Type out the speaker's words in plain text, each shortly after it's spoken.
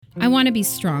I want to be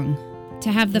strong,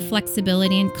 to have the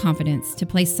flexibility and confidence to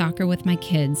play soccer with my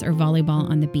kids or volleyball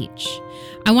on the beach.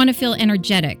 I want to feel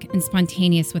energetic and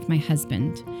spontaneous with my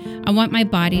husband. I want my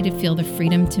body to feel the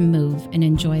freedom to move and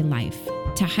enjoy life,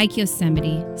 to hike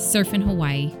Yosemite, surf in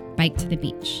Hawaii, bike to the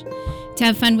beach, to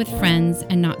have fun with friends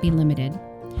and not be limited.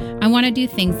 I want to do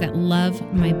things that love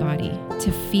my body,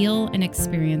 to feel and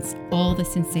experience all the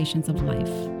sensations of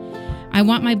life. I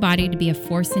want my body to be a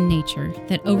force in nature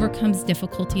that overcomes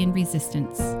difficulty and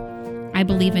resistance. I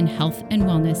believe in health and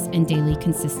wellness and daily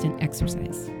consistent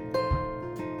exercise.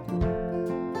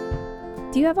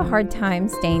 Do you have a hard time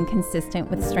staying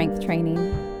consistent with strength training?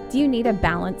 Do you need a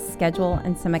balanced schedule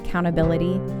and some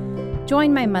accountability?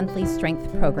 Join my monthly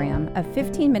strength program of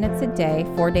 15 minutes a day,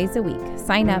 4 days a week.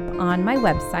 Sign up on my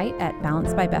website at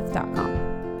balancedbybeth.com.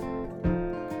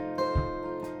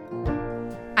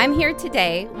 I'm here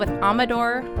today with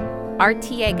Amador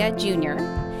Artiega Jr.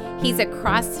 He's a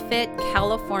CrossFit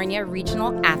California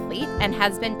regional athlete and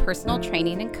has been personal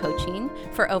training and coaching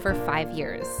for over 5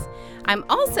 years. I'm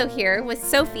also here with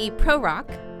Sophie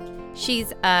Prorock.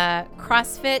 She's a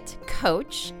CrossFit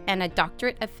coach and a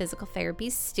doctorate of physical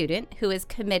therapy student who is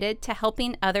committed to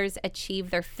helping others achieve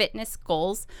their fitness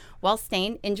goals while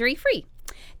staying injury-free.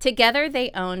 Together, they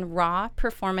own Raw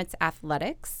Performance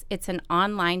Athletics. It's an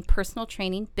online personal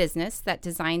training business that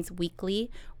designs weekly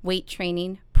weight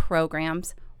training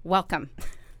programs. Welcome.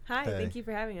 Hi, Thank you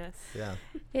for having us. Yeah.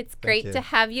 It's great to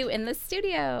have you in the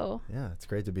studio. Yeah, it's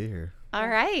great to be here. All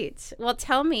right. Well,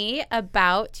 tell me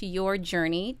about your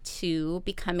journey to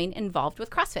becoming involved with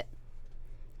CrossFit.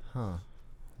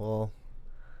 Well,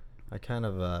 I kind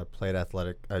of played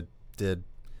athletic. I did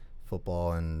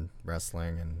football and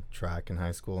wrestling and track in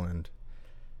high school, and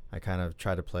I kind of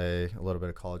tried to play a little bit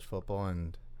of college football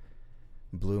and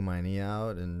blew my knee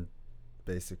out and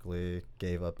basically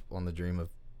gave up on the dream of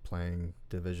playing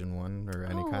Division I or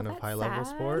any kind of high-level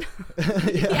sport.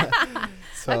 Yeah.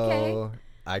 So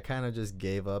I kind of just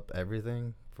gave up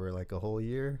everything for like a whole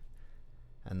year,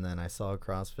 and then I saw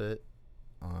CrossFit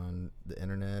on the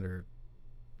internet or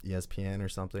ESPN or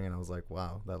something, and I was like,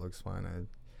 wow, that looks fun.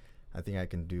 I think I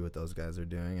can do what those guys are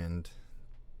doing. And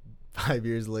 5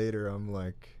 years later, I'm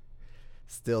like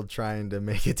still trying to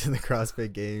make it to the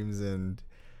CrossFit Games and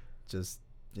just,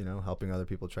 helping other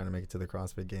people trying to make it to the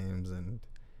CrossFit Games, and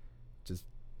just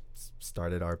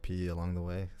started RP along the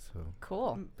way. So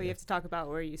cool. But you have to talk about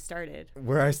where you started.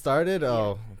 Where I started?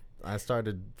 I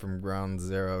started from ground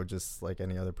zero, just like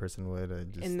any other person would.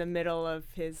 In the middle of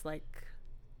his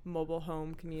mobile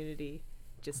home community,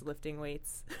 just lifting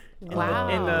weights. Wow.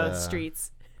 in the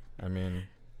streets. I mean,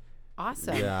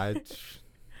 awesome. Yeah, I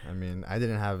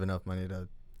didn't have enough money to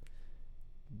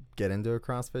get into a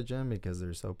CrossFit gym because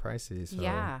they're so pricey. So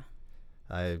yeah.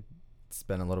 I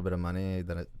spent a little bit of money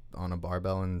on a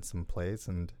barbell and some plates,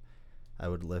 and I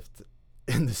would lift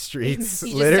in the streets,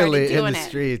 literally in the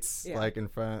streets, like in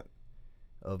front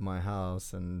of my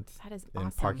house and that is in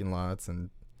awesome. parking lots, and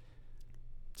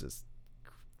just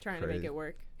trying to make it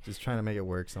work. Just trying to make it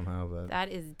work somehow. But that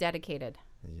is dedicated.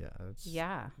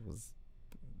 Yeah.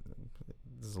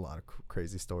 There's a lot of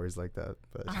crazy stories like that.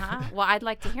 But Well, I'd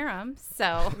like to hear them.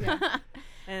 So. Yeah.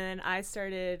 And I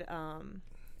started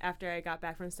after I got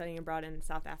back from studying abroad in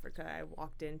South Africa. I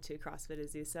walked into CrossFit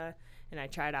Azusa and I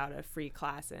tried out a free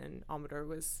class, and Amador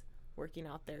was working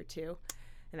out there too,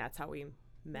 and that's how we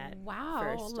met. Wow,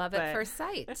 first, love at first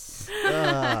sight.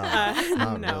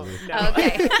 No.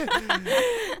 Okay.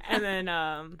 And then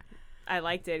I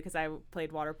liked it because I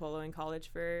played water polo in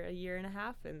college for a year and a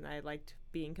half, and I liked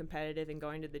being competitive, and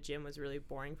going to the gym was really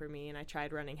boring for me, and I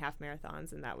tried running half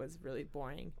marathons, and that was really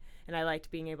boring. And I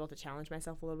liked being able to challenge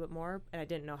myself a little bit more, and I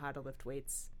didn't know how to lift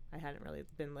weights. I hadn't really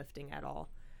been lifting at all.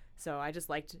 So I just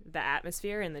liked the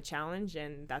atmosphere and the challenge,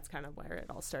 and that's kind of where it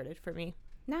all started for me.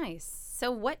 Nice.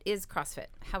 So what is CrossFit?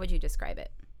 How would you describe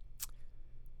it?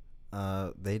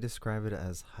 They describe it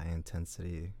as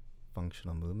high-intensity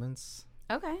functional movements.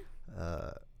 Okay.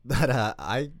 But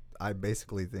I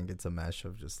basically think it's a mesh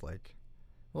of just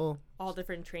all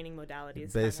different training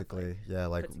modalities. Basically,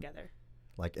 put together.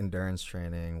 Like endurance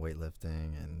training,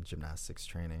 weightlifting, and gymnastics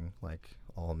training,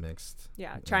 all mixed.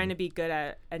 Yeah, trying to be good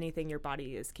at anything your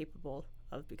body is capable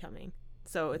of becoming.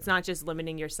 So it's not just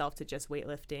limiting yourself to just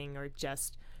weightlifting or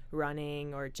just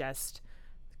running or just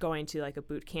going to a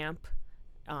boot camp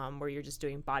where you're just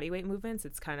doing body weight movements.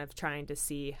 It's kind of trying to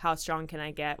see how strong can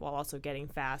I get while also getting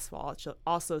fast, while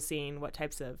also seeing what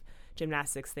types of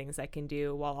gymnastics things I can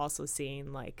do, while also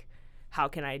seeing how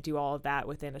can I do all of that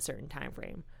within a certain time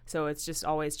frame. So it's just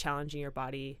always challenging your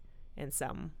body in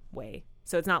some way.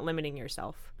 So it's not limiting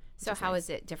yourself. So how is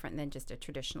it different than just a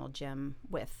traditional gym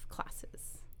with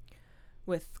classes?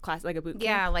 with class, like a boot camp?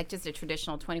 Yeah, like just a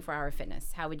traditional 24-hour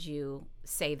fitness. How would you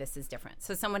say this is different?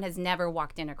 So someone has never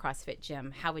walked in a CrossFit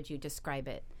gym. How would you describe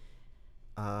it?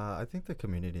 I think the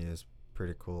community is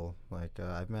pretty cool. Like,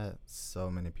 I've met so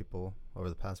many people over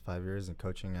the past 5 years and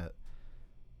coaching at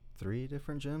 3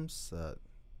 different gyms that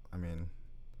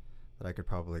I could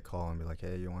probably call and be like,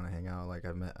 hey, you want to hang out? Like,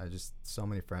 I just so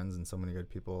many friends and so many good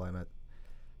people. I met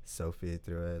Sophie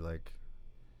through it. Like,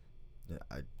 yeah,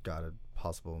 I got a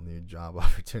possible new job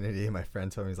opportunity. My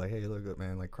friend told me, he's like, hey, look,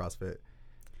 man, like CrossFit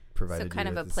provided. So kind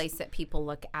you of a with place that people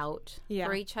look out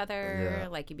for each other,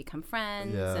 like you become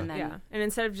friends. Yeah. And then And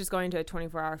instead of just going to a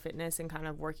 24-hour fitness and kind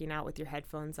of working out with your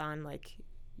headphones on, like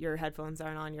your headphones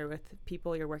aren't on, you're with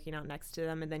people, you're working out next to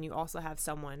them, and then you also have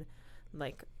someone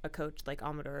like a coach like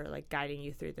Amador like guiding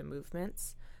you through the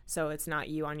movements. So it's not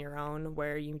you on your own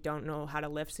where you don't know how to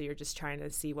lift, so you're just trying to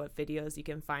see what videos you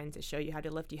can find to show you how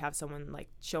to lift. You have someone like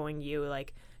showing you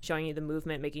the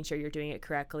movement, making sure you're doing it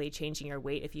correctly, changing your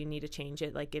weight if you need to change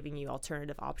it, like giving you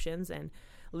alternative options. And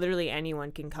literally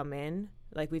anyone can come in.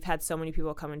 Like, we've had so many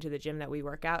people come into the gym that we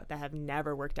work out that have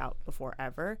never worked out before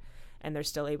ever, and they're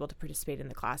still able to participate in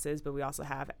the classes. But we also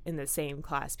have in the same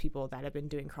class people that have been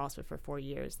doing CrossFit for 4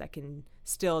 years that can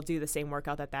still do the same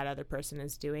workout that other person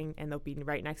is doing, and they'll be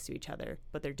right next to each other,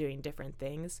 but they're doing different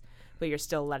things. But you're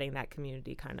still letting that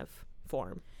community kind of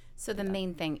form. So the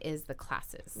main thing is the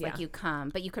classes. Like, you come,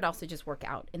 but you could also just work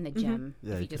out in the Mm-hmm. gym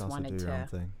Yeah, if you just wanted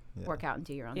to work out and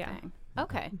do your own thing.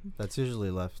 Okay. That's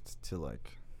usually left to,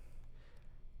 like,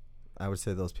 I would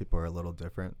say those people are a little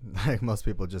different. Like, most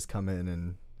people just come in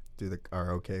and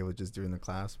are okay with just doing the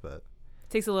class, but it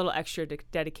takes a little extra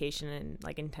dedication and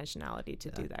like intentionality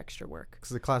to do the extra work. Because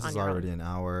the class is already an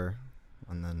hour,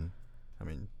 and then,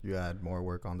 you add more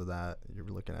work onto that, you're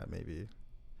looking at maybe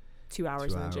 2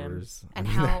 hours in the gym. And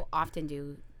how often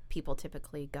do people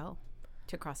typically go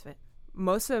to CrossFit?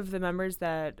 Most of the members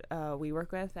that we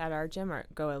work with at our gym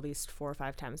go at least 4 or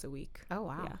 5 times a week. Oh,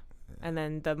 wow. Yeah. And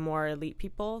then the more elite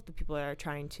people, the people that are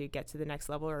trying to get to the next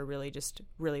level or really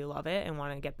love it and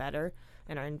want to get better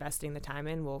and are investing the time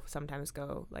in, will sometimes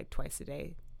go like twice a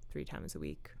day, 3 times a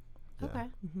week. Yeah. Okay.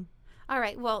 Mm-hmm. All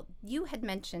right. Well, you had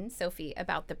mentioned, Sophie,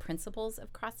 about the principles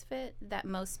of CrossFit that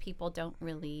most people don't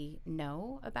really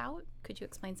know about. Could you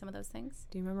explain some of those things?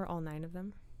 Do you remember all 9 of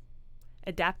them?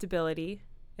 Adaptability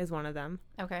is one of them.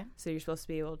 Okay. So you're supposed to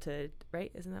be able to,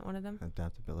 right? Isn't that one of them?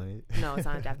 Adaptability? No, it's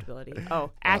not adaptability. Oh,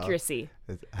 accuracy.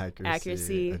 It's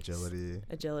accuracy,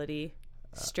 agility,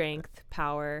 strength,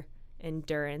 power,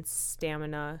 endurance,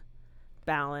 stamina,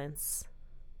 balance.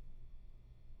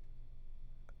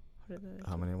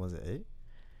 How many was it? 8?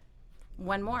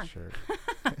 One more. Sure.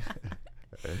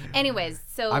 Anyways,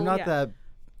 so I'm not that.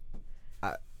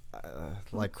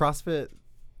 Like CrossFit,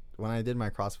 when I did my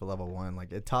CrossFit level 1,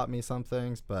 like, it taught me some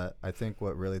things, but I think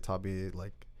what really taught me,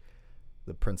 like,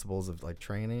 the principles of, like,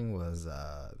 training was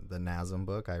the NASM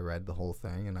book. I read the whole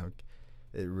thing, and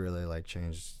it really, like,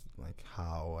 changed, like,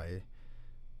 how I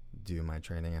do my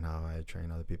training and how I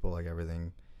train other people. Like,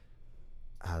 everything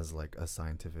has, like, a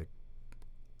scientific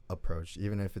approach,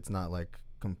 even if it's not, like,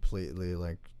 completely,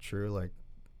 like, true. Like,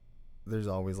 there's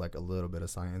always, like, a little bit of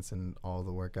science in all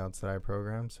the workouts that I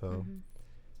program. So,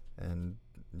 and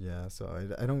yeah, so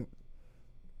I don't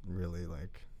really,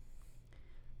 like,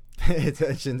 pay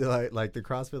attention to, like the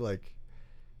CrossFit. Like,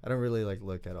 I don't really, like,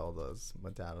 look at all those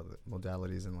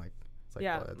modalities and, like, it's like,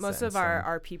 yeah, most of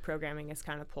our RP programming is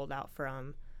kind of pulled out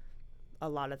from a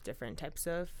lot of different types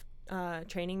of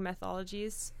training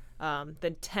methodologies.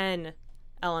 The 10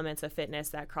 elements of fitness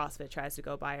that CrossFit tries to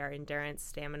go by are endurance,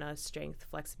 stamina, strength,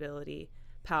 flexibility,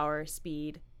 power,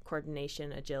 speed,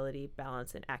 coordination, agility,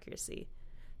 balance, and accuracy.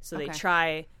 So they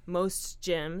try, most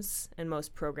gyms and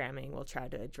most programming will try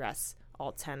to address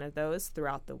all 10 of those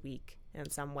throughout the week in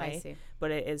some way. I see. But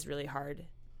it is really hard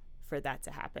for that to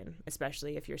happen,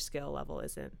 especially if your skill level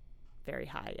isn't very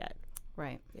high yet.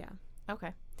 Right. Yeah.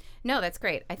 Okay. No, that's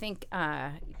great. I think,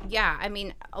 I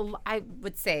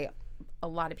would say a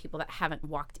lot of people that haven't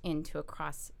walked into a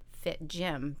CrossFit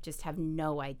gym just have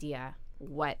no idea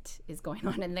what is going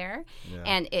on in there. Yeah.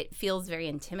 And it feels very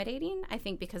intimidating, I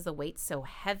think, because the weight's so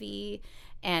heavy,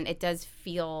 and it does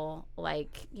feel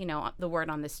like, the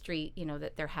word on the street,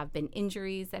 that there have been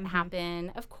injuries that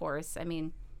happen. Of course,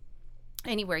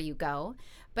 anywhere you go.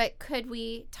 But could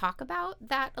we talk about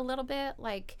that a little bit?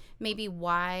 Like, maybe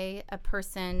why a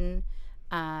person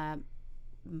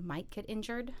might get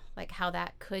injured, like how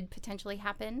that could potentially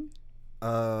happen?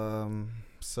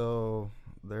 So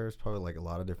there's probably, like, a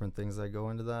lot of different things that go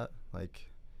into that. Like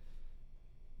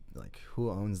who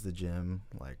owns the gym?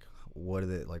 Like,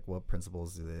 what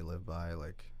principles do they live by?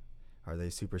 Like, are they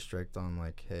super strict on,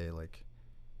 like, hey, like,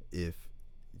 if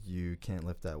you can't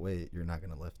lift that weight, you're not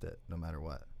going to lift it no matter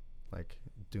what. Like,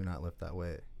 do not lift that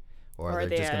weight. Or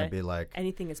they're just going to be like,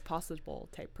 anything is possible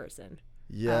type person.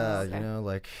 Yeah, okay. you know,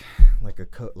 like a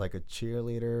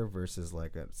cheerleader versus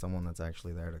like someone that's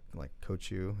actually there to like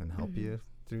coach you and help you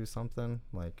through something.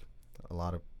 Like, a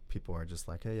lot of people are just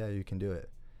like, hey, yeah, you can do it.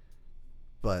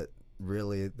 But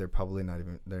really, they're probably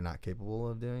they're not capable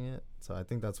of doing it. So I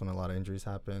think that's when a lot of injuries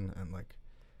happen. And like,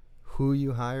 who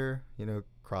you hire, you know,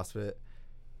 CrossFit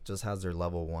just has their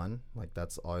level 1. Like,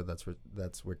 that's all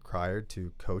that's required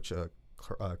to coach a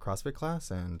CrossFit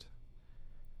class. And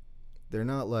they're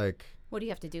not like... What do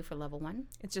you have to do for level 1?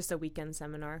 It's just a weekend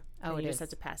seminar. Oh, you it just is. have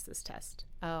to pass this test.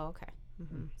 Oh, okay.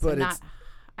 Mm-hmm. So But not,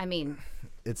 I mean,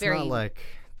 it's very- not like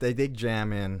they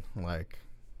jam in like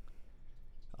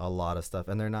a lot of stuff,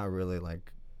 and they're not really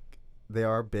like, they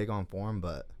are big on form,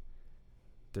 but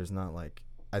there's not like,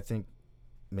 I think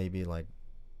maybe like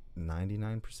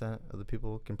 99% of the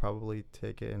people can probably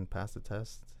take it and pass the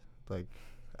test. Like,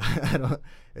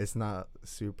 it's not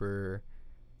super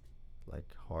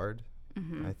like hard.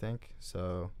 I think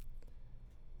so.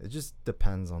 It just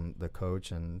depends on the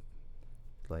coach and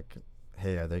like,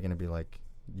 hey, are they gonna be like,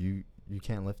 you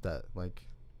can't lift that, like,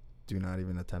 do not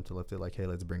even attempt to lift it, like, hey,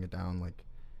 let's bring it down, like,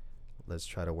 let's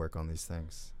try to work on these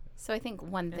things. So I think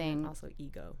one thing, And also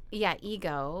ego. Yeah,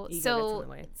 ego. Ego gets in So the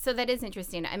way. that is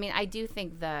interesting. I mean, I do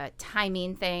think the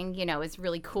timing thing, you know, is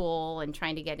really cool, and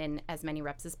trying to get in as many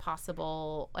reps as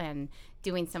possible and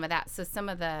doing some of that. So some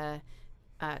of the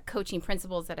coaching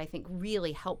principles that I think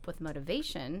really help with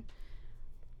motivation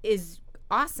is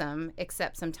awesome,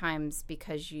 except sometimes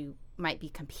because you might be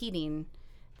competing,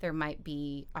 there might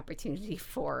be opportunity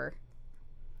for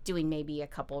doing maybe a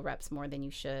couple reps more than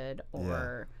you should,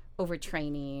 or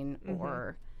overtraining,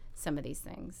 or some of these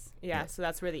things. Yeah, so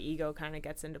that's where the ego kind of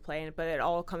gets into play. But it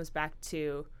all comes back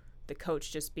to the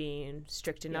coach just being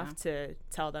strict enough to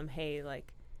tell them, hey,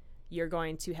 like, you're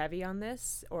going too heavy on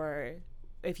this, or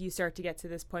if you start to get to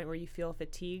this point where you feel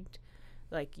fatigued,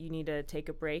 like, you need to take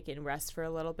a break and rest for a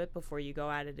little bit before you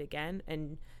go at it again.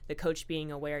 And the coach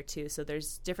being aware too. So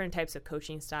there's different types of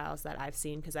coaching styles that I've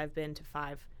seen, because I've been to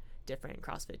 5 different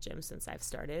CrossFit gyms since I've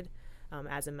started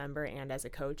as a member and as a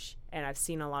coach. And I've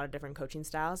seen a lot of different coaching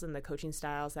styles, and the coaching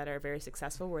styles that are very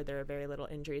successful, where there are very little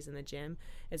injuries in the gym,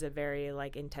 is a very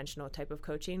like intentional type of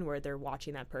coaching, where they're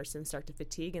watching that person start to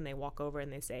fatigue, and they walk over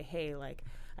and they say, hey, like,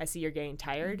 I see you're getting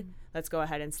tired. Let's go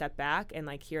ahead and step back, and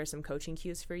like, here are some coaching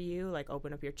cues for you. Like,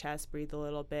 open up your chest, breathe a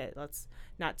little bit. Let's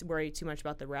not worry too much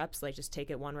about the reps. Like, just take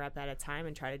it 1 rep at a time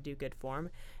and try to do good form.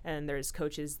 And there's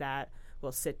coaches that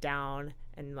will sit down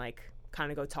and like kind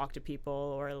of go talk to people,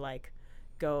 or like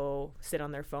go sit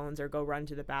on their phones, or go run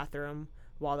to the bathroom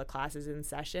while the class is in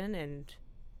session. And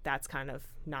that's kind of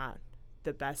not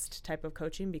the best type of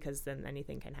coaching, because then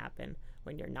anything can happen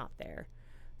when you're not there.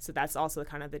 So that's also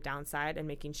kind of the downside, and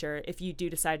making sure, if you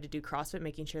do decide to do CrossFit,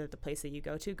 making sure that the place that you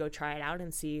go try it out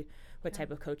and see what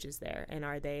type of coach is there. And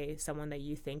are they someone that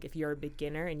you think, if you're a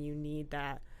beginner and you need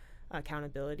that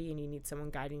accountability and you need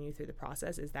someone guiding you through the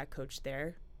process, is that coach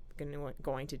there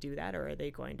going to do that, or are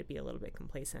they going to be a little bit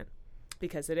complacent?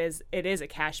 Because it is a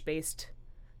cash-based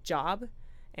job,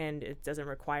 and it doesn't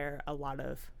require a lot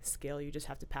of skill. You just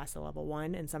have to pass the level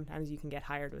 1, and sometimes you can get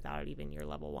hired without even your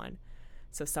level 1.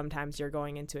 So sometimes you're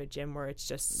going into a gym where it's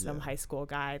just some high school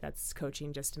guy that's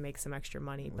coaching just to make some extra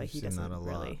money, but he doesn't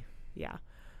really. Yeah.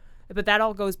 But that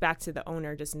all goes back to the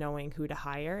owner just knowing who to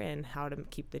hire and how to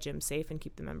keep the gym safe and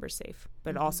keep the members safe.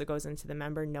 But it also goes into the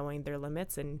member knowing their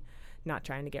limits and not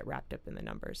trying to get wrapped up in the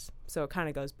numbers. So it kind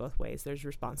of goes both ways. There's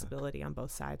responsibility on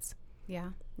both sides.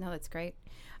 Yeah, no, that's great.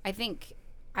 I think,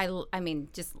 I mean,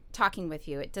 just talking with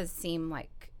you, it does seem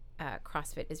like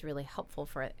CrossFit is really helpful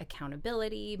for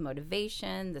accountability,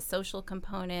 motivation, the social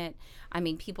component. I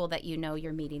mean, people that you know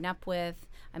you're meeting up with.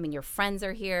 I mean, your friends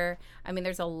are here. I mean,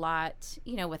 there's a lot,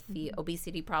 you know, with the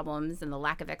obesity problems and the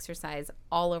lack of exercise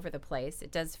all over the place.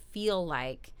 It does feel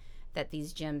like that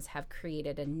these gyms have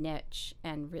created a niche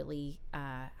and really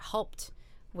helped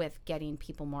with getting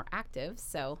people more active.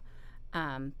 So,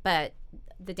 but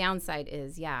the downside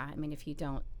is, I mean, if you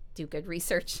don't do good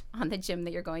research on the gym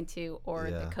that you're going to, or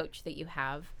the coach that you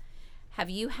have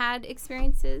you had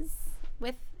experiences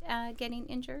with getting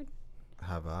injured?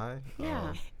 Have I?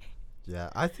 Yeah. Yeah,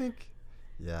 I think,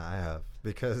 I have,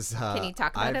 because can you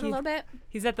talk about it a little bit?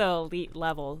 He's at the elite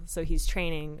level, so he's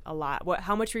training a lot.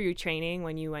 How much were you training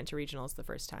when you went to regionals the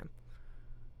first time?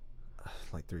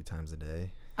 Like 3 times a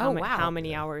day. Wow. How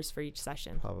many hours for each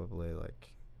session? Probably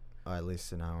like at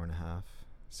least an hour and a half.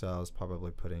 So I was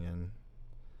probably putting in,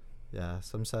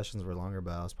 some sessions were longer,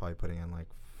 but I was probably putting in like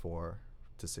 4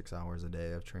 to 6 hours a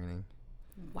day of training.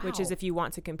 Wow. which is if you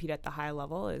want to compete at the high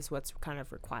level is what's kind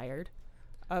of required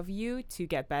of you to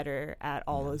get better at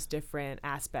all those different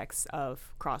aspects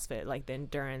of CrossFit, like the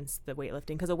endurance, the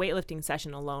weightlifting, because a weightlifting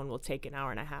session alone will take an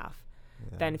hour and a half.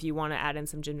 Yeah. Then if you want to add in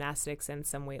some gymnastics and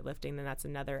some weightlifting, then that's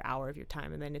another hour of your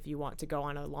time. And then if you want to go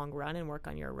on a long run and work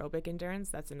on your aerobic endurance,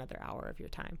 that's another hour of your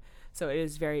time. So it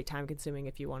is very time consuming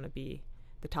if you want to be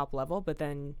the top level, but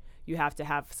then you have to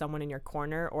have someone in your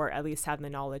corner, or at least have the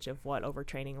knowledge of what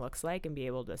overtraining looks like and be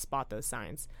able to spot those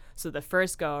signs. So the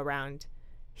first go around,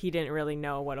 he didn't really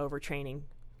know what overtraining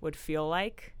would feel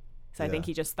like. So I think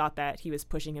he just thought that he was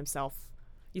pushing himself.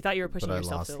 You thought you were pushing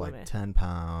yourself to the limit. I lost like 10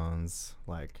 pounds.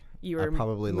 Like, you were I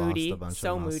probably moody, lost a bunch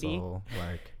so of moody. muscle.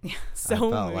 Like, So I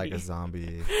felt moody. like a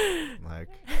zombie. Like,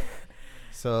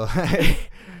 so,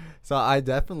 so I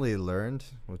definitely learned.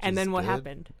 And then what good.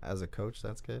 happened? As a coach,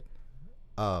 that's good.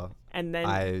 Oh, And then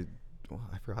I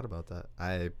forgot about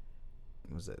that.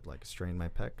 Strained my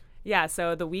pec? yeah,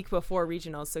 so the week before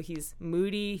regionals, so he's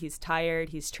moody, he's tired,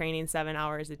 he's training 7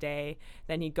 hours a day.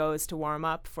 Then he goes to warm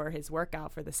up for his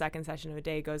workout for the second session of the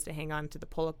day, goes to hang on to the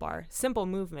pull-up bar. Simple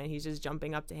movement. He's just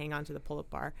jumping up to hang on to the pull-up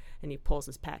bar, and he pulls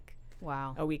his pec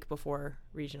Wow. a week before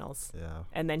regionals. Yeah.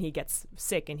 And then he gets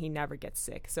sick, and he never gets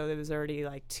sick. So there was already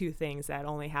like two things that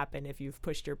only happen if you've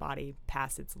pushed your body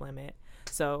past its limit.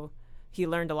 So he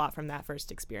learned a lot from that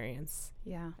first experience.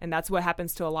 Yeah. And that's what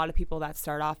happens to a lot of people that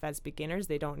start off as beginners.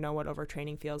 They don't know what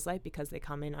overtraining feels like because they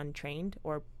come in untrained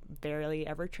or barely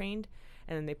ever trained,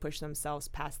 and then they push themselves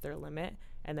past their limit,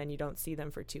 and then you don't see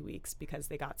them for 2 weeks because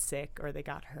they got sick or they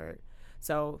got hurt.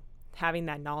 So having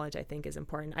that knowledge, I think, is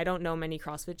important. I don't know many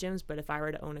CrossFit gyms, but if I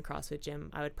were to own a CrossFit gym,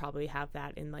 I would probably have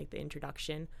that in like the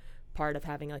introduction part of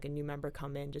having like a new member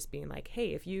come in, just being like, hey,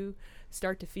 if you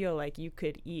start to feel like you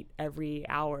could eat every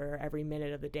hour, every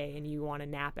minute of the day, and you want to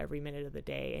nap every minute of the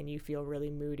day, and you feel really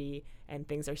moody and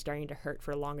things are starting to hurt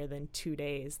for longer than 2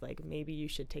 days, like maybe you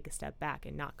should take a step back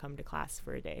and not come to class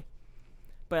for a day.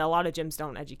 But a lot of gyms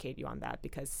don't educate you on that,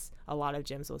 because a lot of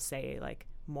gyms will say like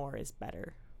more is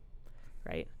better,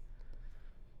 right?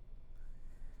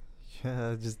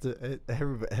 Yeah, just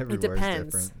everywhere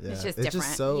depends. is different. Yeah. It's just It's different.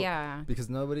 just so Yeah. because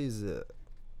nobody's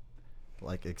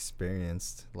like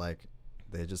experienced. Like,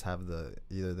 they just have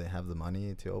either they have the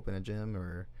money to open a gym,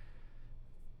 or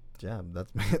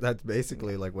that's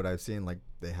basically like what I've seen. Like,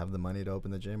 they have the money to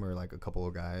open the gym, or like a couple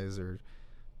of guys or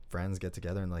friends get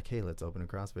together and like, hey, let's open a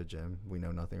CrossFit gym. We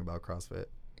know nothing about CrossFit,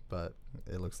 but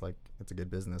it looks like it's a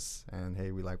good business, and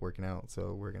hey, we like working out,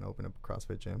 so we're gonna open a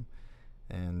CrossFit gym.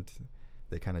 And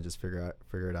they kind of just figure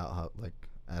it out how, like,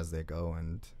 as they go,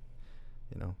 and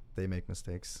they make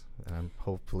mistakes, and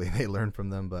hopefully they learn from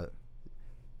them. But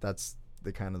that's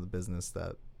the kind of the business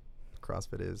that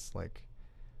CrossFit is. Like,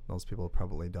 most people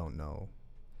probably don't know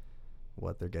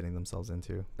what they're getting themselves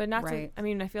into. But not Right. to, I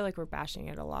mean, I feel like we're bashing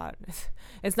it a lot.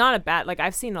 It's not a bad, like,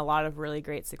 I've seen a lot of really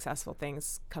great successful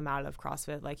things come out of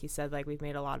CrossFit. Like you said, like, we've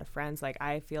made a lot of friends. Like,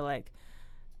 I feel like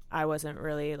I wasn't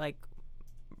really like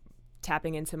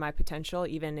tapping into my potential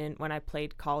even in when I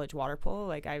played college water polo.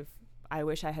 Like, I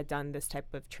wish I had done this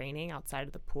type of training outside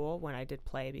of the pool when I did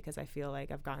play, because I feel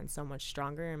like I've gotten so much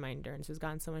stronger and my endurance has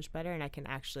gotten so much better, and I can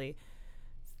actually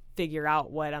figure out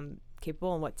what I'm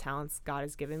capable and what talents God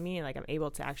has given me, and like I'm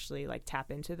able to actually like tap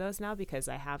into those now because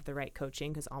I have the right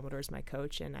coaching, because Amador's my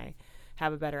coach, and I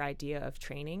have a better idea of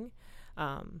training.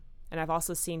 And I've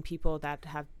also seen people that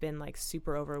have been like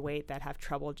super overweight that have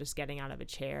trouble just getting out of a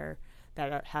chair,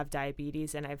 that have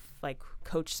diabetes, and I've like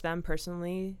coached them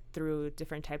personally through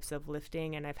different types of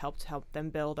lifting, and I've helped them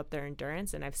build up their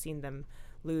endurance, and I've seen them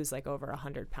lose like over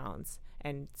 100 pounds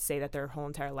and say that their whole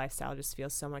entire lifestyle just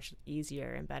feels so much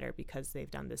easier and better because they've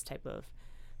done this type of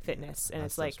fitness. And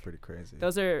it's like pretty crazy.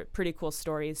 Those are pretty cool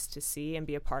stories to see and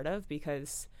be a part of,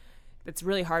 because it's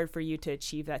really hard for you to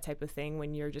achieve that type of thing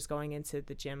when you're just going into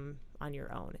the gym on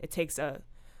your own. It takes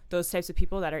those types of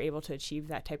people that are able to achieve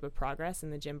that type of progress in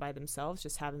the gym by themselves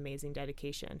just have amazing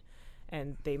dedication,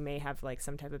 and they may have like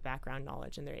some type of background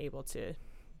knowledge and they're able to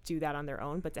do that on their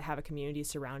own. But to have a community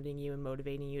surrounding you and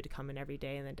motivating you to come in every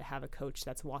day, and then to have a coach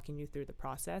that's walking you through the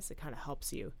process, it kind of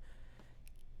helps you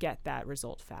get that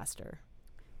result faster.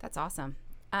 That's awesome.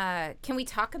 Can we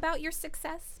talk about your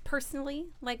success personally?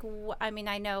 Like, I mean,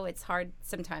 I know it's hard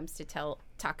sometimes to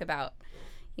talk about,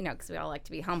 because we all like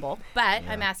to be humble, but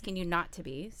I'm asking you not to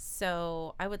be.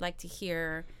 So I would like to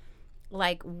hear,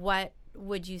 like, what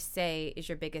would you say is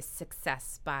your biggest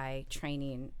success by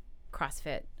training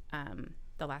CrossFit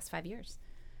the last 5 years?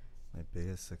 My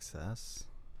biggest success?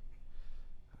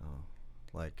 Oh,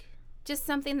 like... Just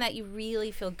something that you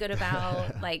really feel good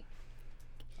about, like...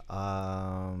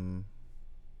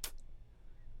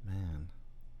 Man.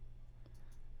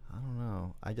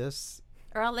 I guess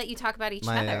Or I'll let you talk about each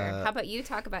My, other. How about you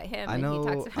talk about him I and he know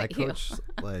talks about I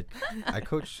you?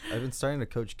 coach I've been starting to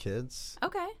coach kids,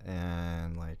 Okay.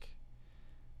 and like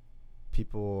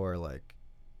people are like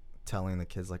telling the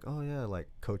kids like, oh yeah, like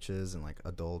coaches and like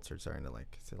adults are starting to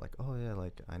like say like, oh yeah,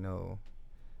 like I know,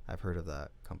 I've heard of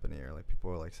that company, or like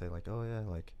people are like say like, oh yeah,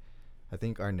 like I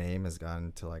think our name has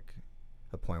gotten to like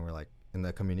a point where like in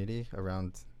the community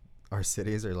around our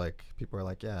cities, or like people are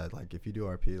like, yeah, like if you do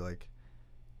RP, like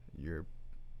you're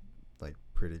like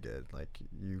pretty good, like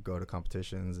you go to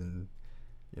competitions and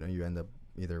you know you end up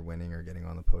either winning or getting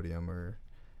on the podium, or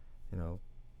you know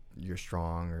you're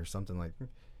strong or something, like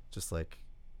just like,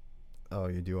 oh,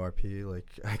 you do RP, like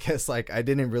I guess like I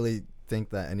didn't really think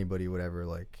that anybody would ever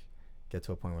like get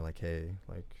to a point where like, hey,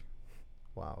 like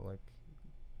wow, like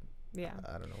Yeah.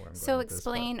 I don't know where I'm So going with this,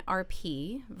 explain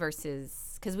RP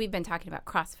versus, because we've been talking about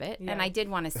CrossFit, Yeah. and I did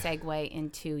want to segue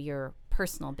into your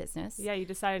personal business. Yeah, you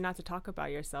decided not to talk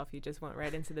about yourself. You just went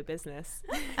right into the business.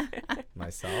 but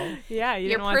myself, Yeah, you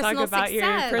Your didn't want to talk personal about your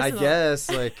success. personal. I guess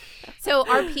like So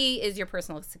RP is your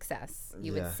personal success,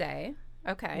 you Yeah. would say.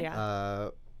 Okay. Yeah.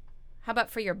 How about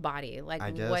for your body? Like,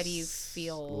 I guess what do you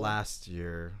feel? last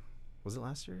year, was it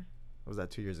last year? Or was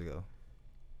that 2 years ago?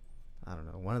 I don't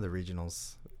know. One of the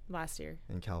regionals Last year.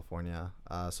 in California.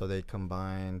 So they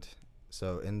combined.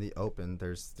 So in the open,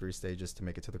 there's 3 stages to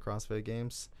make it to the CrossFit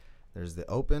Games. There's the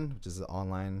open, which is the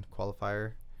online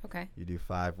qualifier. Okay. You do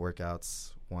 5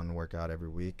 workouts, 1 workout every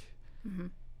week. Mm-hmm.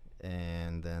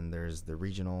 And then there's the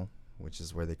regional, which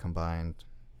is where they combined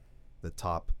the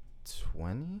top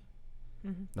 20?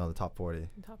 Mm-hmm. No, the top 40.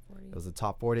 Top 40. It was the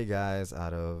top 40 guys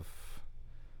out of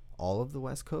all of the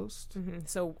West Coast. Mm-hmm.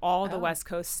 So all the Oh. West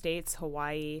Coast states,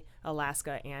 Hawaii,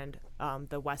 Alaska, and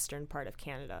the western part of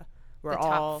Canada were The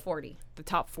all top 40. the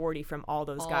top 40 from all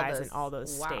those All guys those- in all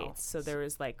those wow. states. So there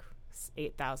was like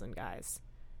 8,000 guys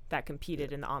that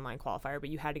competed in the online qualifier, but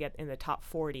you had to get in the top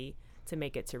 40 to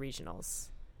make it to regionals.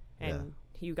 And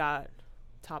you got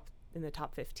in the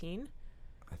top 15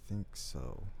 I think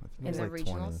so. I think In it was the like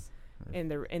 20. regionals? in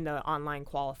the online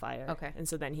qualifier. Okay. And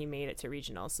so then he made it to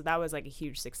regionals. So that was like a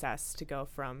huge success to go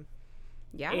from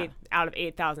Yeah. out of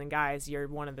 8,000 guys, you're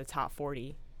one of the top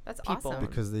 40. That's people. awesome.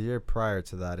 Because the year prior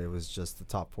to that, it was just the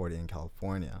top 40 in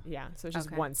California. Yeah. So it's just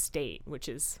Okay. one state, which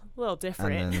is a little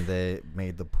different. And then they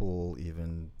made the pool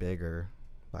even bigger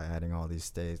by adding all these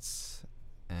states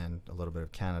and a little bit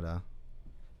of Canada.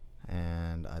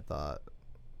 And I thought,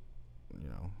 you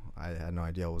know, I had no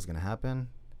idea what was going to happen.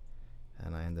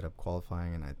 And I ended up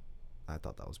qualifying, and I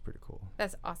thought that was pretty cool.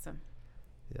 That's awesome.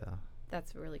 Yeah.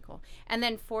 That's really cool. And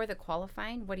then for the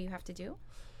qualifying, what do you have to do?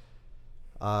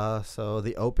 So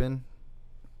the open,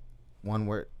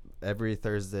 every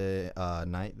Thursday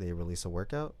night they release a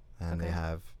workout, and Okay. they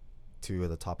have 2 of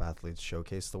the top athletes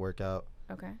showcase the workout,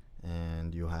 Okay.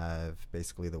 and you have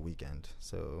basically the weekend.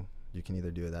 So you can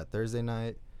either do it that Thursday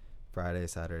night, Friday,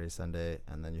 Saturday, Sunday,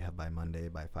 and then you have by Monday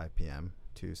by 5 p.m.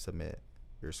 to submit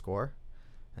your score,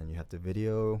 and you have to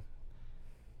video.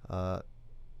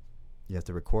 You have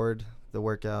to record the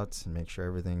workouts and make sure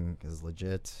everything is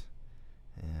legit.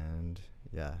 And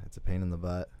yeah, it's a pain in the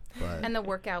butt, but And the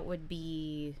workout would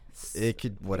be it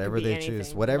could whatever be they choose,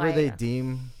 anything. whatever they Like-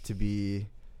 deem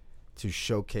to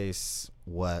showcase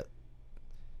what.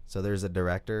 So there's a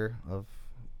director of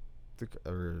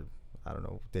or I don't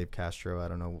know, Dave Castro. I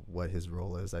don't know what his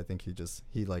role is. I think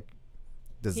he like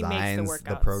designs the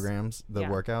workouts. programs, the Yeah.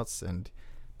 workouts, and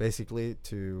basically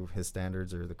to his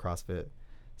standards, or the CrossFit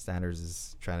standards,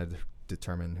 is trying to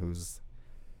determine who's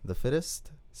the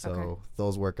fittest. So Okay.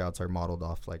 those workouts are modeled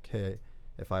off like, hey,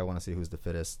 if I want to see who's the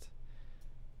fittest,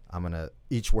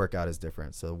 each workout is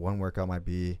different. So one workout might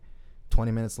be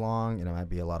 20 minutes long, and it might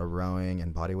be a lot of rowing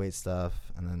and body weight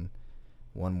stuff. And then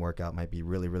one workout might be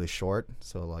really, really short.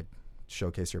 So like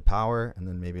showcase your power, and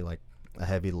then maybe like a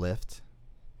heavy lift.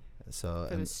 So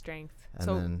for the strength. and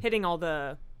So then- hitting all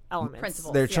the elements.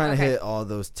 Principles. they're Yeah, trying okay. to hit all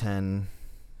those 10,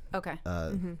 okay.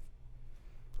 Mm-hmm.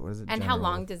 what is it? And how general-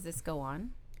 long does this go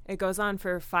on? It goes on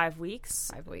for 5 weeks.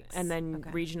 5 weeks. And then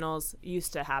Okay. regionals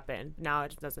used to happen. Now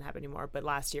it doesn't happen anymore, but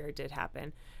last year it did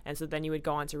happen. And so then you would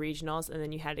go on to regionals, and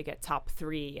then you had to get top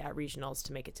 3 at regionals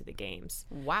to make it to the games.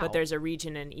 Wow. But there's a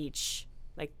region in each.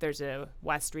 Like there's a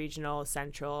West regional,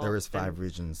 Central. There was then- 5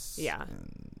 regions Yeah.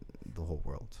 in the whole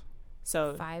world.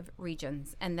 So 5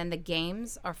 regions. And then the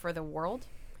games are for the world?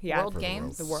 yeah, World For the Games?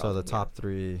 world. The world, So the yeah. top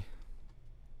 3,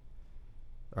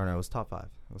 or no, it was top 5.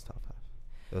 It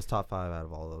was top 5 out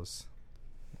of all those.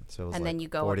 So it was And then like you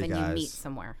go up 40 and guys. you meet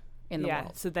somewhere in the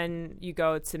world. So then you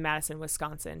go to Madison,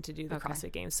 Wisconsin to do the Okay.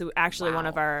 CrossFit Games. So actually one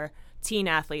of Wow. our teen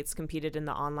athletes competed in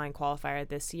the online qualifier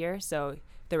this year. So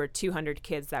there were 200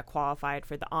 kids that qualified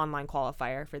for the online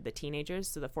qualifier for the teenagers.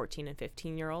 So the 14 and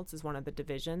 15-year-olds is one of the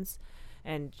divisions.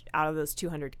 And out of those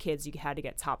 200 kids, you had to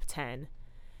get top 10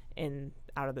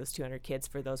 out of those 200 kids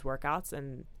for those workouts.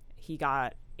 And he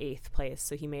got 8th place.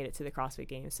 So he made it to the CrossFit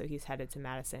Games. So he's headed to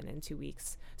Madison in 2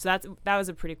 weeks. So that was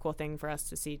a pretty cool thing for us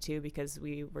to see too, because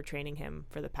we were training him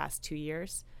for the past 2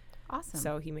 years. Awesome.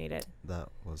 So he made it. That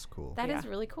was cool. That is Yeah.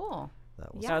 really cool.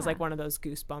 That was That was Yeah. like one of those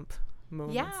goosebump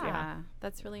moments. Yeah,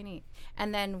 that's really neat.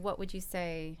 And then what would you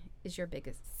say is your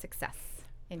biggest success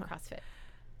in CrossFit?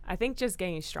 I think just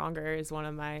getting stronger is one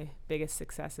of my biggest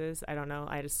successes. I don't know.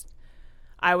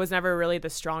 I was never really the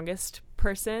strongest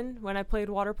person when I played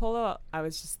water polo. I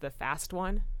was just the fast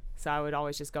one. So I would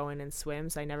always just go in and swim.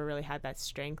 So I never really had that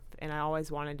strength, and I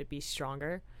always wanted to be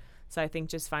stronger. So I think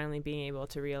just finally being able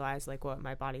to realize like what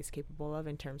my body's capable of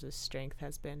in terms of strength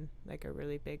has been like a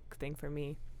really big thing for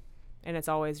me. And it's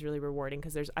always really rewarding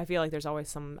because I feel like there's always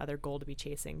some other goal to be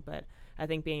chasing. But I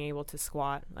think being able to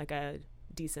squat like a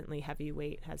decently heavy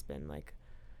weight has been like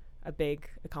a big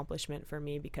accomplishment for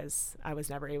me, because I was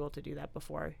never able to do that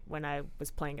before when I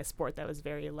was playing a sport that was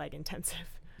very leg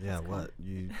intensive. Yeah, what?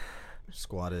 You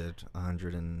squatted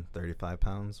 135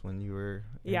 pounds when you were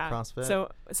in CrossFit?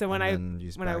 So when And I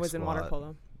then was in water squat.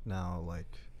 polo. Now, like,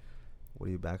 what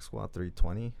do you back squat,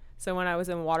 320? So when I was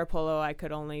in water polo, I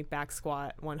could only back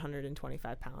squat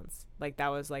 125 pounds. Like that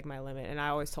was like my limit. And I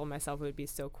always told myself it would be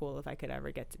so cool if I could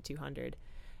ever get to 200.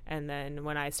 And then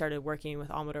when I started working with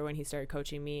Amador, when he started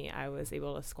coaching me, I was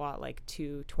able to squat like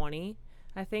 220,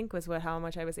 I think was how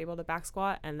much I was able to back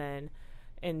squat. And then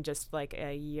in just like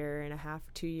a year and a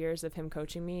half, 2 years of him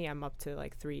coaching me, I'm up to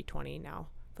like 320 now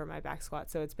for my back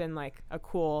squat. So it's been like a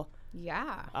cool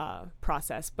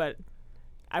process. But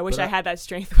I wish I had that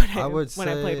strength when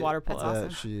I played water polo. That's awesome.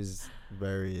 She's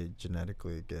very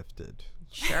genetically gifted.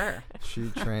 Sure. She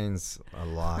trains a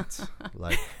lot.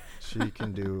 Like, she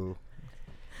can do...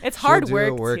 It's hard she'll work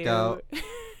do a workout. too.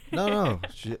 No.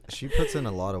 She puts in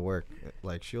a lot of work.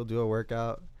 Like, she'll do a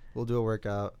workout. We'll do a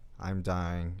workout. I'm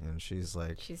dying. And she's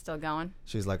like... She's still going?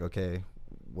 She's like, okay,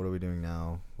 what are we doing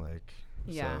now? Like,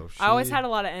 yeah. So I always had a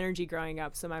lot of energy growing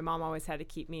up. So my mom always had to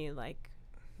keep me, like,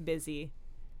 busy.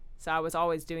 So I was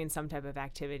always doing some type of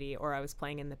activity, or I was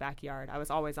playing in the backyard. I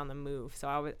was always on the move.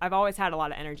 So I've always had a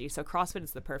lot of energy. So CrossFit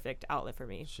is the perfect outlet for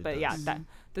me. Yeah,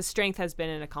 the strength has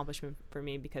been an accomplishment for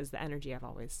me because the energy I've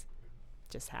always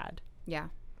just had. Yeah.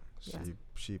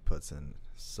 She puts in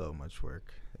so much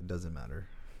work. It doesn't matter.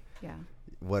 Yeah.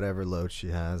 Whatever load she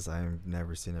has, I've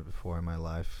never seen it before in my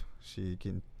life. She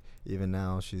can, even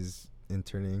now, she's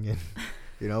interning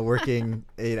and, working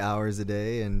 8 hours a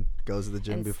day and goes to the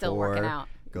gym and before. Still working out.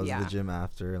 Goes to the gym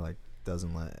after, like,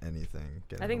 doesn't let anything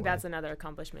get in I think the way. that's another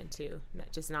accomplishment too,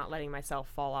 just not letting myself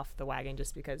fall off the wagon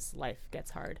just because life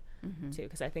gets hard too,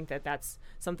 because I think that's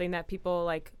something that people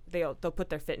like they'll put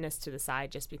their fitness to the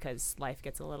side just because life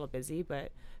gets a little busy.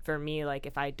 But for me, like,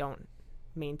 if I don't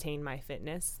maintain my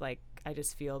fitness, like, I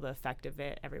just feel the effect of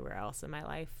it everywhere else in my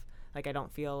life. Like, I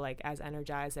don't feel like as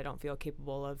energized. I don't feel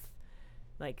capable of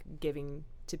like giving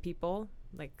to people.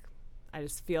 Like, I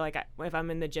just feel like if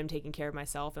I'm in the gym taking care of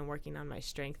myself and working on my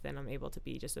strength, then I'm able to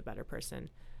be just a better person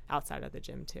outside of the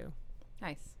gym too.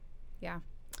 Nice. Yeah.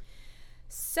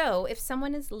 So if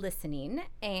someone is listening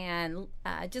and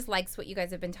just likes what you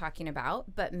guys have been talking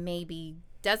about, but maybe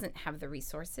doesn't have the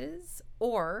resources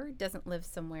or doesn't live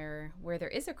somewhere where there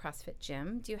is a CrossFit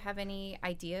gym, do you have any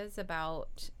ideas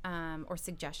about or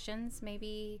suggestions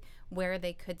maybe where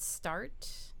they could start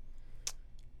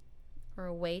or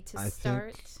a way to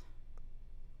start?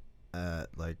 At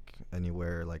like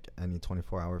anywhere, like any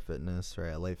 24-hour fitness or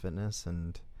LA Fitness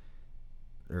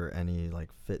or any like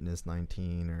Fitness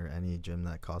 19 or any gym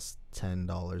that costs $10, $15,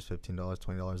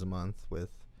 $20 a month, with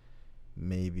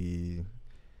maybe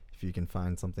if you can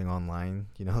find something online,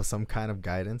 some kind of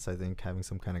guidance. I think having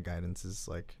some kind of guidance is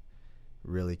like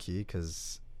really key,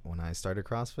 because when I started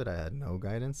CrossFit, I had no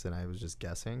guidance and I was just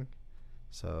guessing.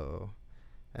 So,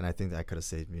 and I think that could have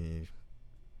saved me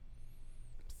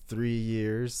 3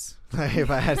 years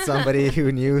if I had somebody who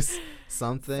knew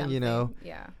something.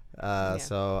 Yeah.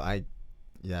 So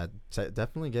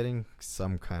definitely getting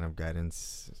some kind of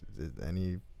guidance.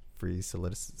 Any free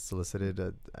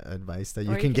solicited advice that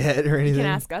you can get or anything. You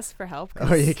can ask us for help.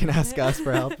 Or you can ask us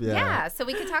for help. Yeah. Yeah. So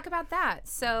we can talk about that.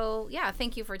 So yeah,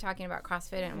 thank you for talking about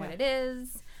CrossFit and what it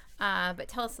is. But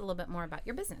tell us a little bit more about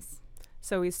your business.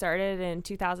 So we started in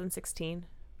 2016,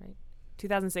 right?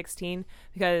 2016,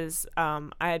 because I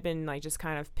had been like just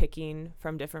kind of picking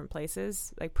from different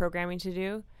places, like programming to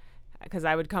do, because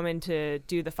I would come in to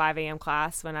do the 5 a.m.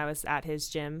 class when I was at his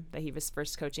gym that he was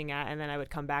first coaching at, and then I would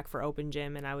come back for open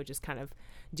gym, and I would just kind of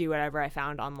do whatever I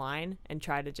found online and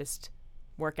try to just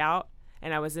work out,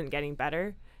 and I wasn't getting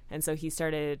better. And so he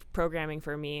started programming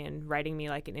for me and writing me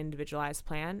like an individualized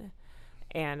plan,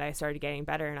 and I started getting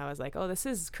better, and I was like, oh, this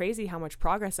is crazy how much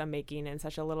progress I'm making in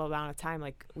such a little amount of time.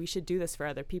 Like, we should do this for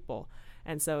other people.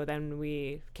 And so then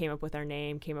we came up with our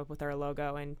name, came up with our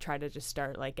logo, and tried to just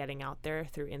start like getting out there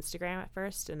through Instagram at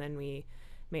first. And then we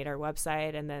made our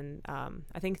website. And then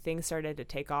I think things started to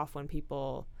take off when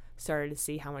people started to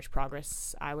see how much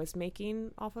progress I was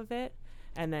making off of it.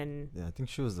 And then Yeah, I think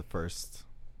she was the first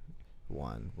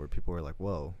one where people were like,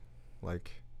 whoa,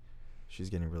 like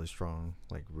she's getting really strong,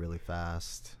 like really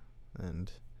fast.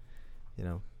 And, you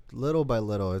know, little by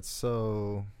little, it's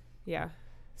so... Yeah.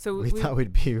 So we thought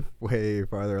we'd be way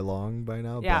farther along by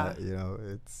now, Yeah. but, you know,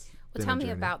 it's... Well, tell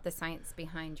me about the science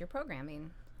behind your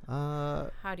programming. How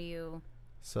do you...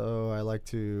 So I like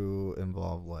to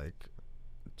involve, like,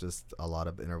 just a lot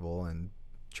of interval and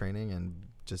training and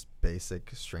just basic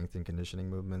strength and conditioning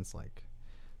movements, like,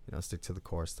 you know, stick to the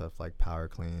core stuff like power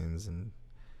cleans and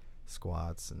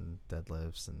squats and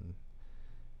deadlifts. And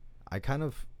I kind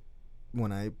of,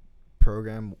 when I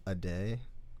program a day,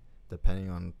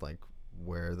 depending on, like,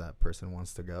 where that person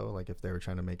wants to go, like if they were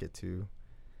trying to make it to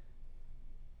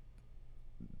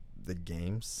the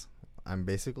games,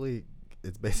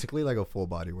 it's basically like a full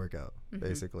body workout,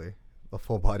 basically a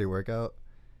full body workout.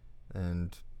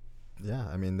 And yeah,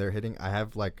 I mean, I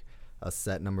have like a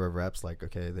set number of reps, like,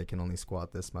 okay, they can only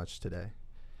squat this much today,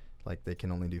 like they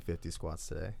can only do 50 squats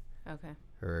today. Okay.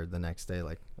 Or the next day,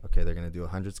 like, okay, they're going to do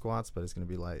 100 squats, but it's going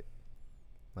to be light,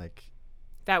 like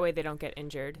that way they don't get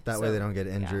injured. Way they don't get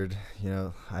injured. Yeah. You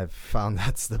know, I've found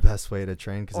that's the best way to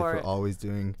train, because if you're always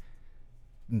doing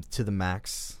to the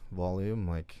max volume,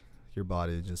 like your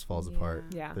body just falls apart.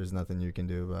 Yeah. There's nothing you can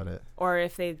do about it. Or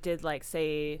if they did, like,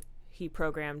 say he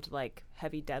programmed like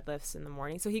heavy deadlifts in the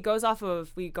morning. So we go off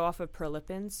of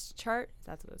Perlipin's chart.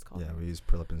 That's what it's called. Yeah, we use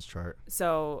Perlipin's chart.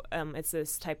 So it's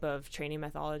this type of training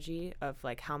methodology of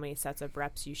like how many sets of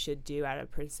reps you should do at a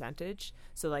percentage.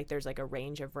 So like there's like a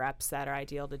range of reps that are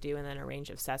ideal to do, and then a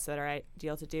range of sets that are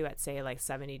ideal to do at, say, like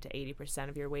 70 to 80%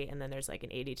 of your weight, and then there's like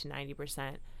an 80 to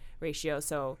 90% ratio.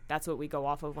 So that's what we go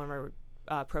off of when we're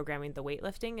programming the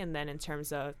weightlifting. And then in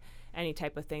terms of any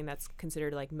type of thing that's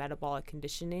considered like metabolic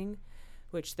conditioning,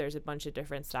 which there's a bunch of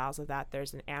different styles of that.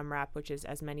 There's an AMRAP, which is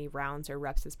as many rounds or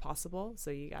reps as possible. So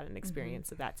you got an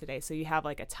experience of that today. So you have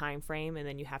like a time frame, and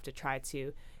then you have to try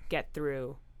to get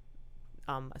through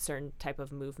a certain type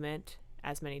of movement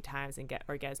as many times and get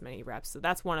as many reps. So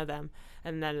that's one of them.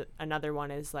 And then another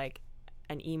one is like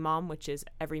an EMOM, which is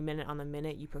every minute on the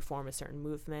minute you perform a certain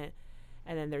movement.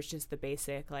 And then there's just the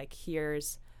basic, like,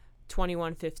 here's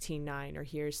 21, 15, 9, or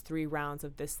here's 3 rounds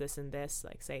of this, and this.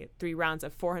 Like, say 3 rounds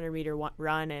of 400-meter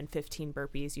run and 15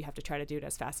 burpees. You have to try to do it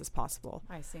as fast as possible.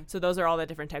 I see. So those are all the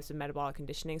different types of metabolic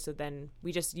conditioning. So then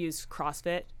we just use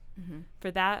CrossFit for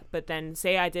that. But then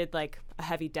say I did like a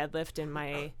heavy deadlift in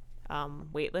my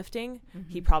weightlifting,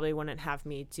 he probably wouldn't have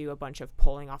me do a bunch of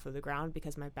pulling off of the ground,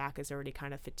 because my back is already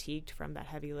kind of fatigued from that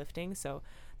heavy lifting. So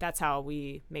that's how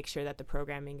we make sure that the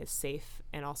programming is safe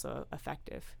and also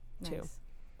effective too. Nice.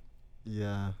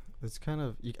 Yeah, it's kind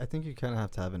of, I think you kind of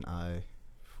have to have an eye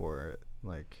for it,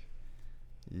 like,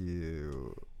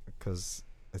 because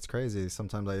it's crazy.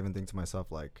 Sometimes I even think to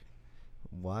myself, like,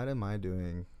 what am I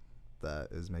doing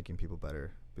that is making people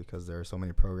better? Because there are so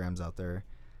many programs out there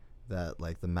that,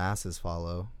 like, the masses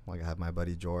follow. Like, I have my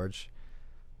buddy George.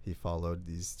 He followed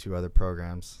these 2 other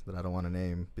programs that I don't want to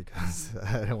name because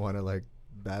I don't want to, like,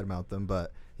 badmouth them,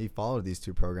 but he followed these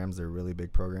 2 programs. They're really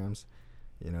big programs.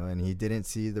 You know, and he didn't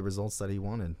see the results that he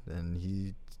wanted, and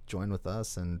he joined with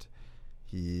us, and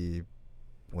he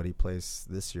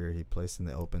placed this year? He placed in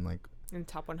the open, like, in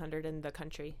top 100 in the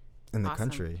country. In the Awesome.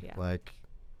 country, Yeah. like,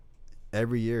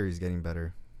 every year he's getting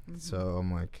better. So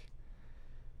I'm like,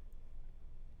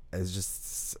 it's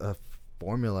just a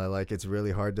formula. Like, it's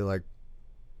really hard to, like,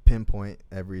 pinpoint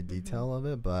every detail of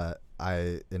it, but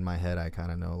in my head, I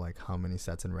kind of know, like, how many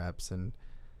sets and reps and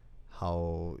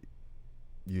how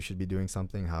you should be doing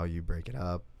something, how you break it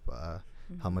up,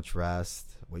 how much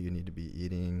rest, what you need to be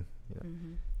eating. You know.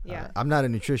 Yeah. I'm not a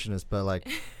nutritionist, but, like,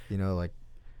 you know, like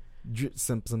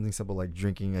something simple like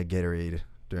drinking a Gatorade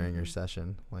during your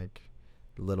session, like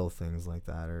little things like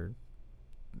that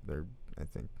they're, I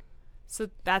think. So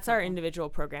that's our individual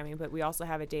programming, but we also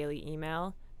have a daily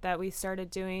email that we started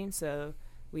doing. So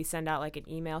we send out like an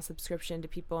email subscription to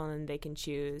people, and then they can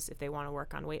choose if they want to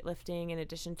work on weightlifting in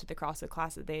addition to the CrossFit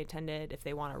class that they attended, if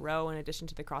they want to row in addition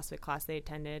to the CrossFit class they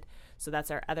attended. So that's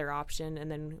our other option.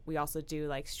 And then we also do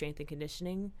like strength and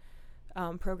conditioning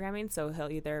programming. So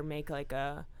he'll either make like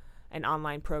an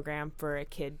online program for a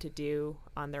kid to do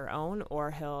on their own,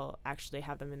 or he'll actually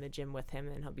have them in the gym with him,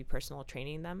 and he'll be personal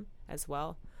training them as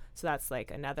well. So that's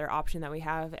like another option that we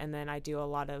have. And then I do a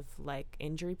lot of like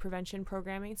injury prevention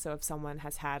programming. So if someone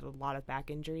has had a lot of back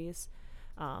injuries,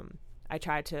 I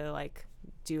try to like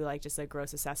do like just a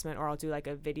gross assessment, or I'll do like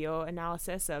a video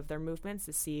analysis of their movements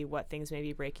to see what things may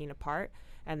be breaking apart.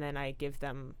 And then I give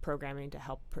them programming to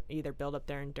help either build up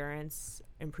their endurance,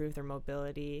 improve their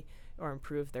mobility, or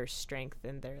improve their strength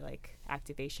and their like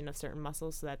activation of certain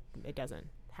muscles so that it doesn't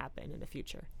happen in the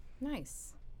future.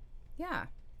 Nice. Yeah.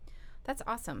 That's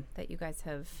awesome that you guys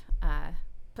have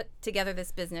put together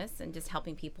this business and just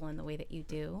helping people in the way that you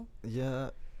do.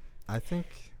 Yeah, I think,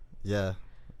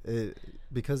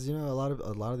 because, you know, a lot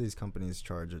of these companies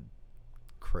charge a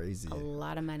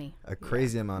lot of money. A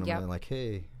crazy amount of money. Like,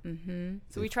 hey,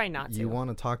 so we try not to. You want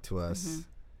to talk to us,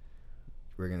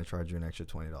 we're going to charge you an extra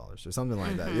 $20 or something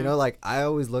like that. You know, like, I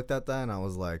always looked at that and I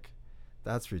was like,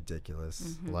 that's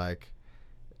ridiculous. Like,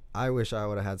 I wish I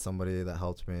would have had somebody that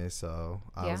helped me. So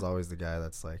I was always the guy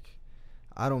that's like,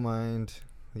 I don't mind,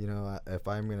 you know, if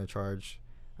I'm going to charge.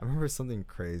 I remember something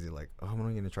crazy like, oh, I'm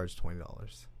only going to charge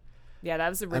 $20. Yeah, that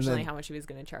was originally how much he was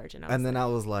going to charge. And then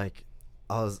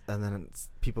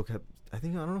people kept, I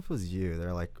don't know if it was you.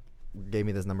 They're like, gave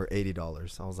me this number,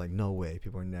 $80. I was like, no way.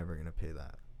 People are never going to pay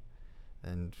that.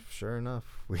 And sure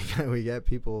enough, we get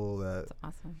people that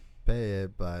pay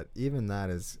it. But even that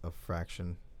is a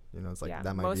fraction. You know, it's like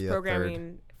that might be a third. Most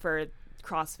programming for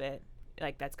CrossFit,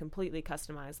 like that's completely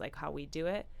customized, like how we do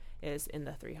it, is in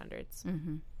the 300s.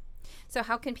 So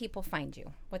how can people find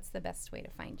you? What's the best way to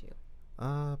find you?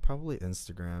 Probably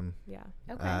Instagram. Yeah.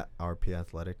 Okay. At RP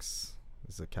Athletics.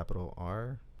 Is it capital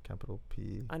R, capital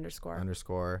P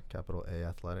underscore capital A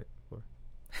athletic, or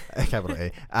capital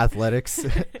A athletics.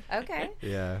 Okay.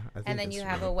 Yeah. And then you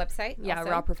have a website. Yeah.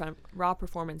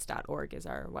 rawperformance.org is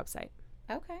our website.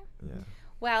 Okay. Yeah.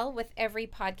 Well, with every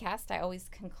podcast, I always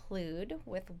conclude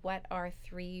with what are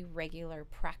 3 regular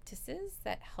practices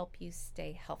that help you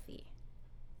stay healthy?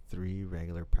 3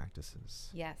 regular practices.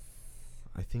 Yes.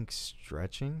 I think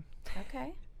stretching.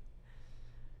 Okay.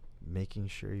 Making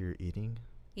sure you're eating.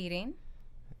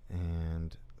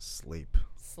 And sleep.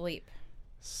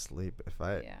 If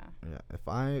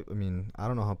I mean, I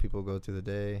don't know how people go through the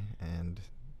day and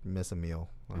miss a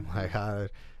meal. I'm like,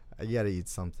 you gotta eat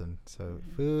something. So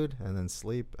food and then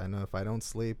sleep. I know if I don't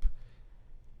sleep,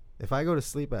 if I go to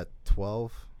sleep at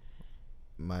 12,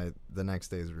 the next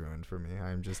day is ruined for me.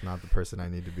 I'm just not the person I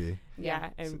need to be.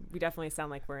 Yeah, and we definitely sound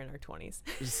like we're in our 20s.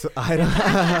 So I don't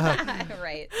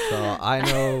right. So I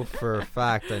know for a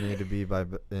fact I need to be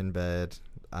in bed,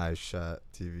 eyes shut,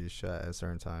 TV shut at a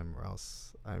certain time, or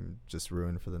else I'm just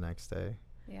ruined for the next day.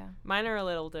 Yeah. Mine are a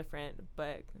little different,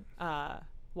 but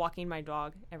walking my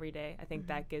dog every day, I think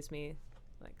that gives me,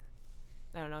 like,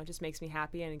 I don't know, it just makes me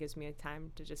happy, and it gives me a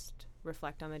time to just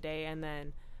reflect on the day, and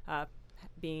then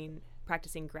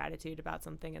practicing gratitude about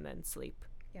something, and then sleep.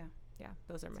 Yeah,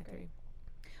 those are my 3.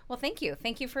 Well, thank you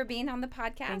for being on the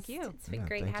podcast. Thank you. It's been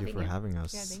great having you. Thank you for having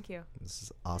us. Yeah, thank you. This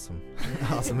is awesome.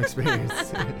 Awesome experience.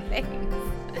 Thanks.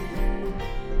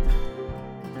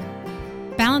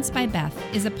 Balanced by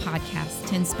Beth is a podcast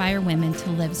to inspire women to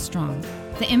live strong.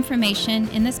 The information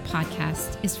in this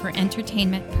podcast is for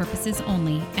entertainment purposes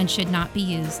only and should not be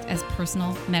used as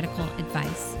personal medical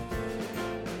advice.